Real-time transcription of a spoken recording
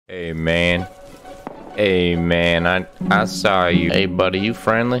Hey man. Hey man, I saw you. Hey buddy, you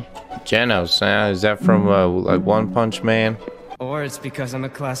friendly? Genos, is that from like One Punch Man? Or it's because I'm a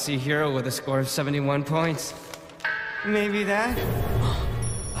Class C hero with a score of 71 points. Maybe that?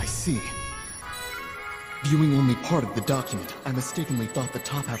 I see. Viewing only part of the document, I mistakenly thought the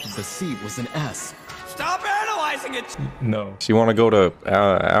top half of the C was an S. Stop analyzing it! No. So you want to go to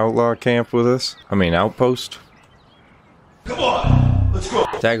outlaw camp with us? I mean outpost? Come on, let's go.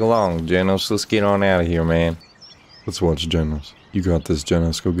 Tag along, Genos. Let's get on out of here, man. Let's watch Genos. You got this,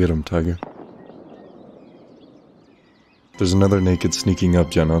 Genos. Go get him, Tiger. There's another naked sneaking up,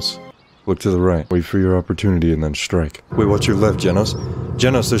 Genos. Look to the right. Wait for your opportunity and then strike. Wait, watch your left, Genos.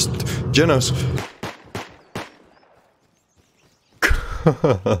 Genos, there's... Genos!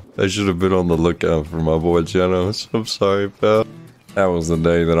 I should have been on the lookout for my boy Genos. I'm sorry, pal. That was the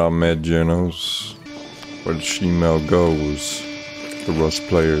day that I met Genos. Where the shemale goes, the Rust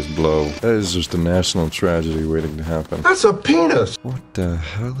players blow. That is just a national tragedy waiting to happen. That's a penis! What the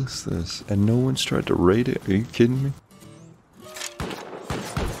hell is this? And no one's tried to raid it? Are you kidding me?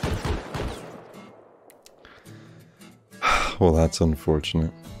 Well, that's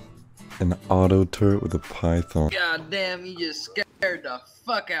unfortunate. An auto turret with a python. God damn, you just scared the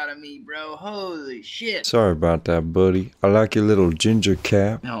fuck out of me, bro. Holy shit. Sorry about that, buddy. I like your little ginger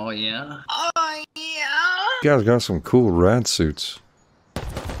cap. Oh, yeah? Oh, yeah? You guys got some cool rad suits.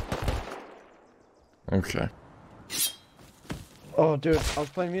 Okay. Oh, dude, I was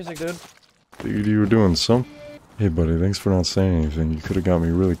playing music, dude. Dude, you were doing some. Hey, buddy, thanks for not saying anything. You could have got me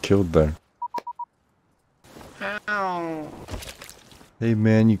really killed there. Ow. Hey,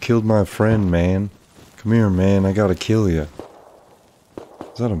 man, you killed my friend, man. Come here, man, I gotta kill you.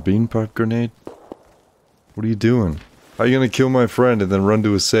 Is that a beanpipe grenade? What are you doing? How are you gonna kill my friend and then run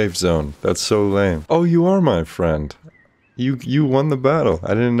to a safe zone? That's so lame. Oh, you are my friend. You won the battle.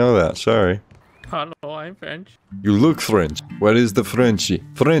 I didn't know that, sorry. Hello, I'm French. You look French. Where is the Frenchie?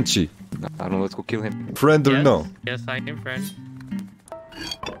 Frenchie! I don't know, let's go kill him. Friend or Yes, no? yes, I am French.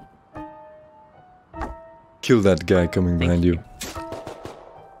 Kill that guy coming behind you.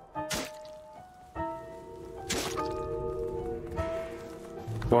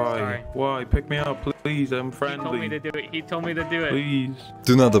 Why? Sorry. Why? Pick me up, please. I'm He friendly. told me to do it. He told me to do it. Please.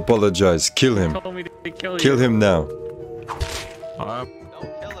 Do not apologize. Kill He him. told me to kill you. Kill him now. I'm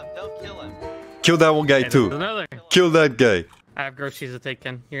Don't kill him, don't kill him. Kill that one guy Hey, there's too. another. Kill that guy. I have groceries to take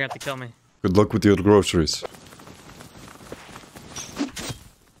in. You're gonna have to kill me. Good luck with your groceries.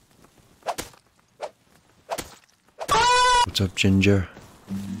 What's up, Ginger?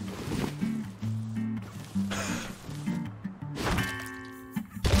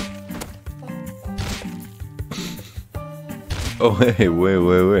 Oh, hey,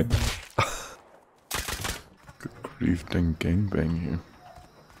 wait. Good grief, dang gangbang here.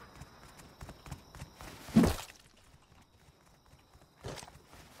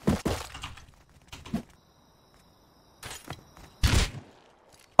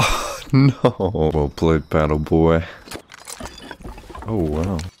 No. Well played, paddle boy. Oh,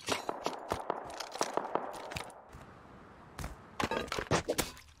 wow.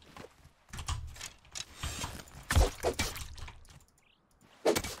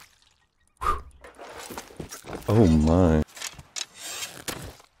 Oh my.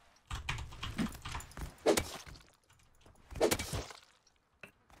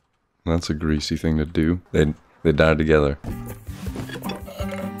 That's a greasy thing to do. They died together.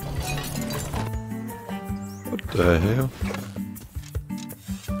 What the hell?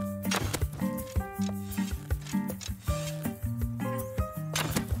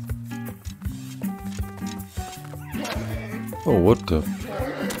 Oh, what the?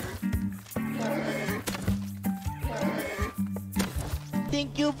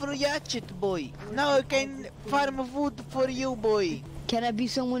 Thank you for your shit, boy. Now I can farm food for you, boy. Can I be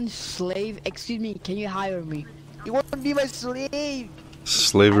someone's slave? Excuse me, can you hire me? You won't be my slave.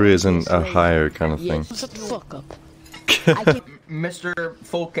 Slavery isn't a hire kind of thing. Yes, shut the fuck up. Mr.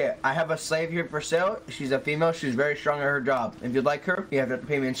 Folket, I have a slave here for sale. She's a female. She's very strong at her job. If you'd like her, you have to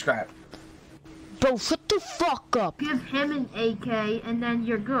pay me in scrap. Bro, shut the fuck up. Give him an AK and then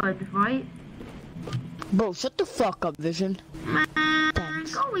you're good, right? Bro, shut the fuck up, Vision. Man,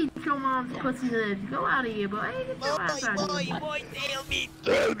 Thanks. go eat your mom's pussy lips. Go out of here, boy. Get your ass out of here. Boy, tell me.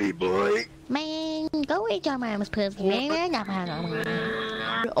 Tell me, boy. Man, go eat your mama's pussy, man.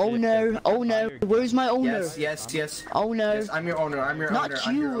 Owner, where's my owner? Yes. Owner. Yes, I'm your owner. I'm your Not owner.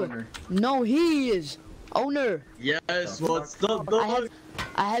 I'm your you. owner. No, he is. Owner. Yes, what's up,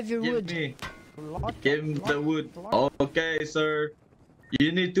 I have your Give wood. me. Give him the wood. Okay, sir.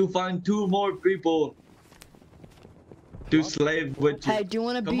 You need to find 2 more people. to slave with you. Hey, do you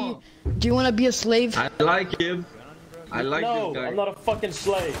wanna Come be? on. Do you wanna be a slave? I like him. I like this guy. I'm not a fucking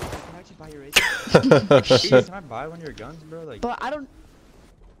slave. Can I buy one of your guns, bro? Like, But I don't.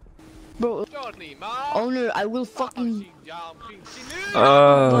 Bro, owner, I will fucking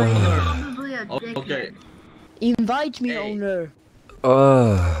Probably a dickhead. Okay. invite me, Hey. owner.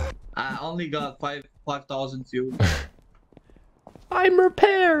 I only got 5,000 fuel. I'm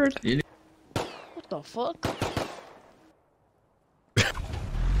repaired. What the fuck?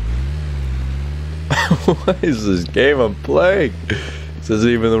 What is this game I'm playing? This isn't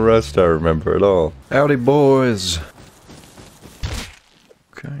even the rest I remember at all. Howdy, boys.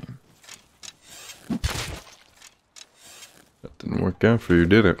 Okay. That didn't work out for you,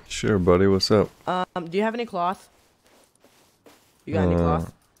 did it? Sure, buddy. What's up? Do you have any cloth? You got any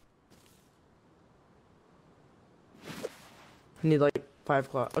cloth? I need like 5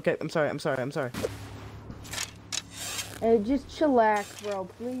 cloth. Okay, I'm sorry. Hey, just chillax, bro,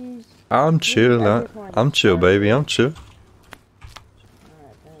 please. I'm chill. I'm chill, baby. I'm chill.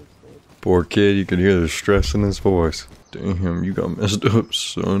 Poor kid, you can hear the stress in his voice. Damn, you got messed up,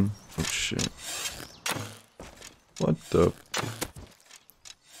 son. Oh shit. What the?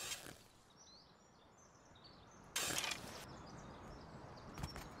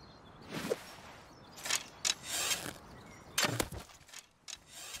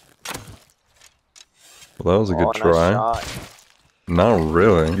 Well, that was a good try. nice Not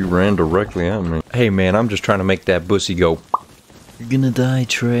really. You ran directly at me. Hey man, I'm just trying to make that pussy go. You're gonna die,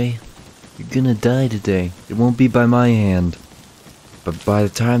 Trey. You're gonna die today. It won't be by my hand. But by the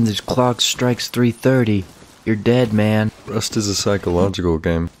time this clock strikes 3:30, you're dead, man. Rust is a psychological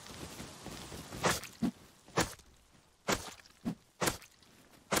game.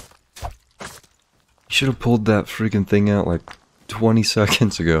 You should have pulled that freaking thing out like 20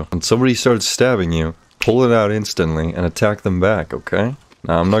 seconds ago. When somebody starts stabbing you, pull it out instantly and attack them back, okay?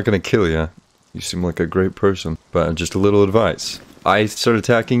 Now, I'm not gonna kill you. You seem like a great person. But just a little advice. I start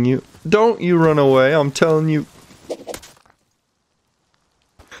attacking you. Don't you run away, I'm telling you.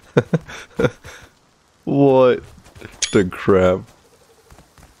 What the crap?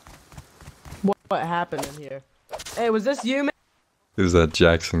 What happened in here? Hey, was this you, man? Who's that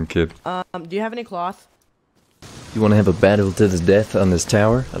Jackson kid? Do you have any cloth? You want to have a battle to the death on this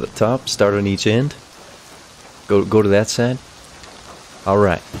tower at the top? Start on each end? Go to that side?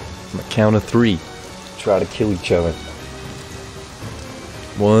 Alright. On the count of 3. Try to kill each other.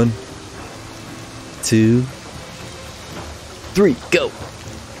 1, 2, 3, go!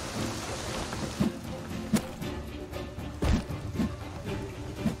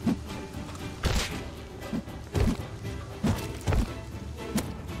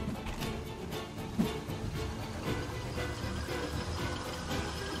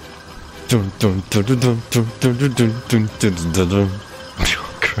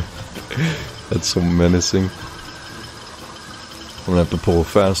 That's so menacing. I'm gonna have to pull a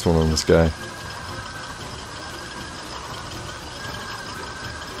fast one on this guy.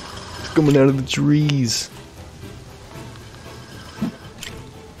 It's coming out of the trees.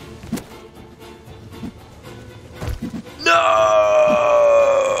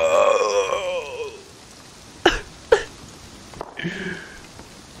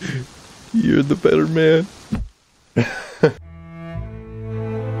 You're the better man.